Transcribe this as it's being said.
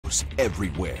photos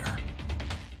everywhere.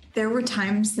 There were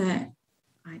times that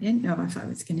I didn't know if I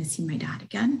was going to see my dad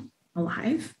again,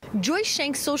 alive. Joyce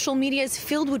Shanks' social media is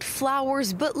filled with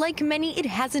flowers, but like many, it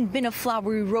hasn't been a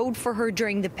flowery road for her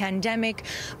during the pandemic.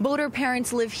 Both her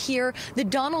parents live here, the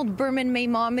Donald Berman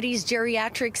Maimonides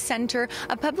Geriatric Center,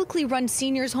 a publicly run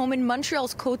seniors home in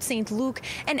Montreal's Côte Saint-Luc.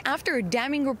 And after a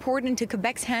damning report into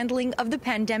Quebec's handling of the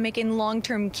pandemic in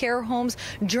long-term care homes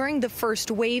during the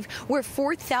first wave, where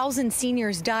 4,000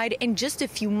 seniors died in just a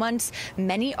few months,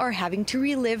 many are having to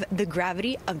relive the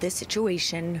gravity of this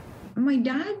situation. My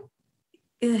dad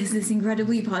has this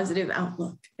incredibly positive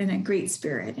outlook and a great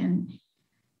spirit. And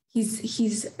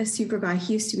he's a super guy.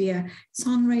 He used to be a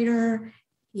songwriter.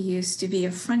 He used to be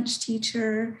a French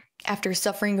teacher. After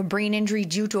suffering a brain injury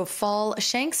due to a fall,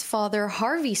 Shanks' father,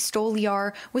 Harvey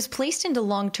Stoliar, was placed into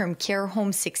long-term care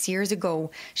home 6 years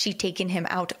ago. She'd taken him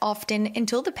out often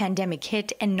until the pandemic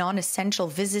hit and non-essential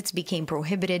visits became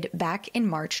prohibited back in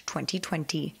March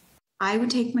 2020. I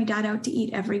would take my dad out to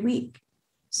eat every week.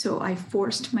 So I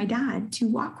forced my dad to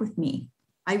walk with me.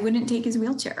 I wouldn't take his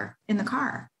wheelchair in the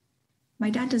car. My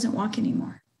dad doesn't walk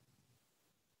anymore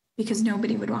because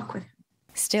nobody would walk with him.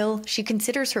 Still, she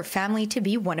considers her family to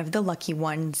be one of the lucky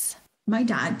ones. My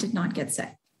dad did not get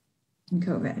sick in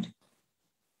COVID,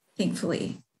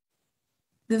 thankfully.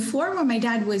 The floor where my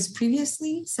dad was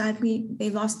previously, sadly, they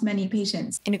lost many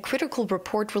patients. In a critical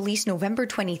report released November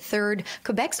 23rd,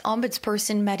 Quebec's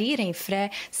ombudsperson Marie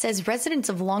Rinfret says residents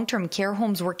of long-term care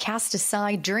homes were cast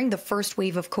aside during the first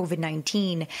wave of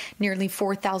COVID-19. Nearly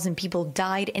 4,000 people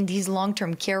died in these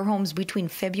long-term care homes between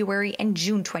February and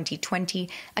June 2020,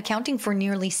 accounting for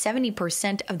nearly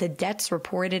 70% of the deaths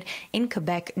reported in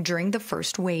Quebec during the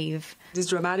first wave. These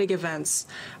dramatic events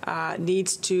need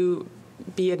to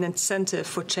be an incentive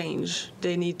for change.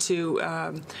 They need to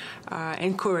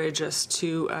encourage us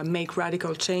to make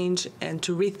radical change and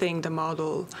to rethink the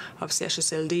model of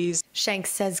CHSLDs. Shanks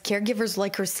says caregivers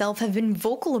like herself have been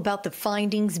vocal about the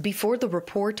findings before the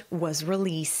report was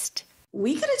released.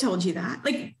 We could have told you that.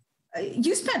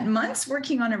 You spent months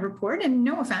working on a report, and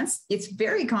no offense, it's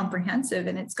very comprehensive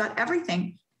and it's got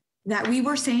everything that we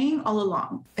were saying all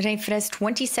along. Rinfret's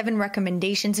 27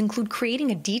 recommendations include creating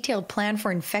a detailed plan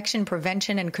for infection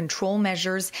prevention and control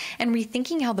measures and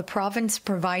rethinking how the province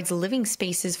provides living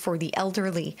spaces for the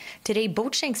elderly. Today,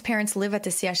 both Shanks' parents live at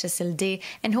the CHSLD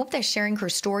and hope that sharing her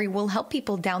story will help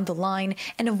people down the line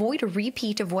and avoid a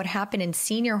repeat of what happened in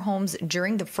senior homes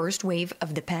during the first wave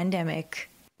of the pandemic.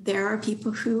 There are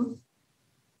people who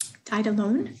died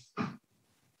alone.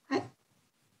 What?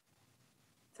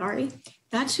 Sorry.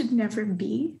 That should never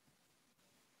be.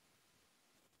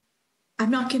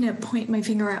 I'm not going to point my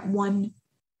finger at one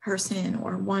person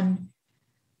or one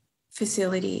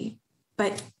facility,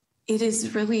 but it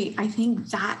is really, I think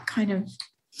that kind of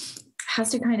has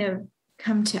to kind of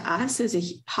come to us as a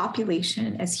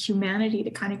population, as humanity,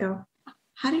 to kind of go,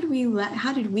 how did we let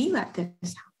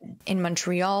this happen? In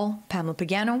Montreal, Pamela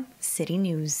Pagano, City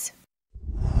News.